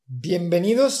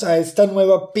Bienvenidos a esta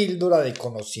nueva píldora de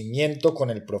conocimiento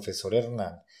con el profesor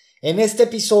Hernán. En este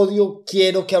episodio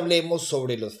quiero que hablemos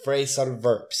sobre los phrasal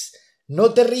verbs.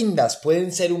 No te rindas,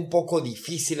 pueden ser un poco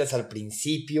difíciles al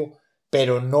principio,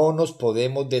 pero no nos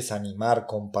podemos desanimar.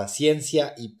 Con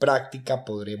paciencia y práctica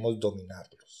podremos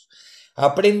dominarlos.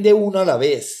 Aprende uno a la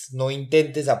vez, no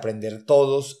intentes aprender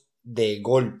todos de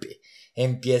golpe.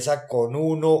 Empieza con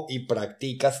uno y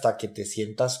practica hasta que te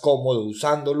sientas cómodo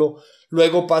usándolo,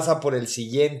 luego pasa por el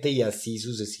siguiente y así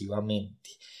sucesivamente.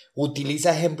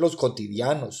 Utiliza ejemplos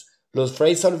cotidianos. Los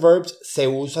phrasal verbs se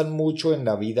usan mucho en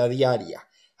la vida diaria,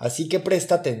 así que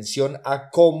presta atención a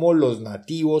cómo los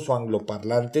nativos o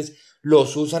angloparlantes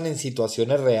los usan en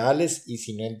situaciones reales y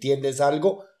si no entiendes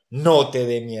algo, no te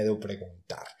dé miedo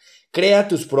preguntar. Crea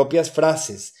tus propias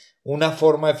frases. Una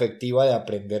forma efectiva de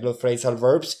aprender los phrasal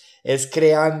verbs es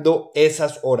creando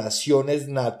esas oraciones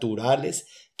naturales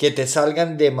que te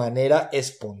salgan de manera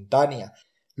espontánea,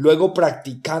 luego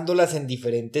practicándolas en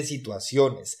diferentes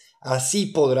situaciones. Así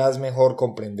podrás mejor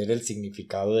comprender el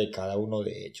significado de cada uno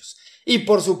de ellos. Y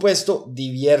por supuesto,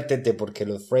 diviértete porque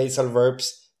los phrasal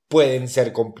verbs pueden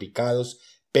ser complicados,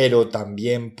 pero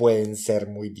también pueden ser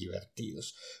muy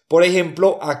divertidos. Por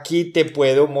ejemplo, aquí te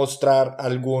puedo mostrar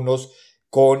algunos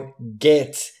con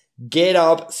get. Get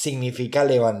up significa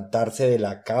levantarse de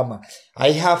la cama.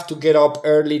 I have to get up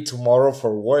early tomorrow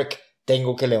for work.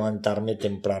 Tengo que levantarme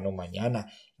temprano mañana.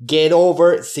 Get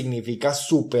over significa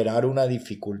superar una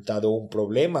dificultad o un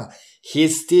problema.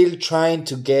 He's still trying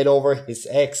to get over his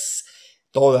ex.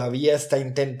 Todavía está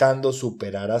intentando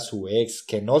superar a su ex.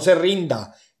 Que no se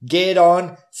rinda. Get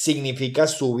on significa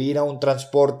subir a un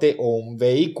transporte o un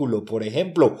vehículo. Por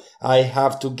ejemplo, I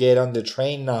have to get on the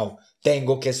train now.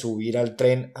 Tengo que subir al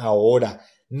tren ahora.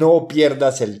 No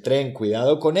pierdas el tren,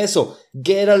 cuidado con eso.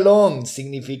 Get along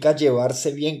significa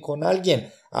llevarse bien con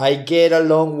alguien. I get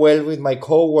along well with my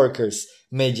coworkers.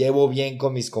 Me llevo bien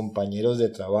con mis compañeros de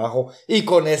trabajo. Y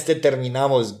con este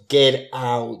terminamos. Get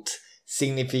out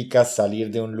significa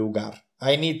salir de un lugar.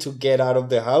 I need to get out of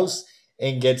the house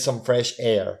and get some fresh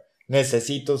air.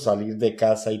 Necesito salir de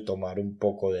casa y tomar un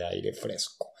poco de aire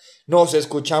fresco. Nos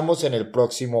escuchamos en el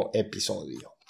próximo episodio.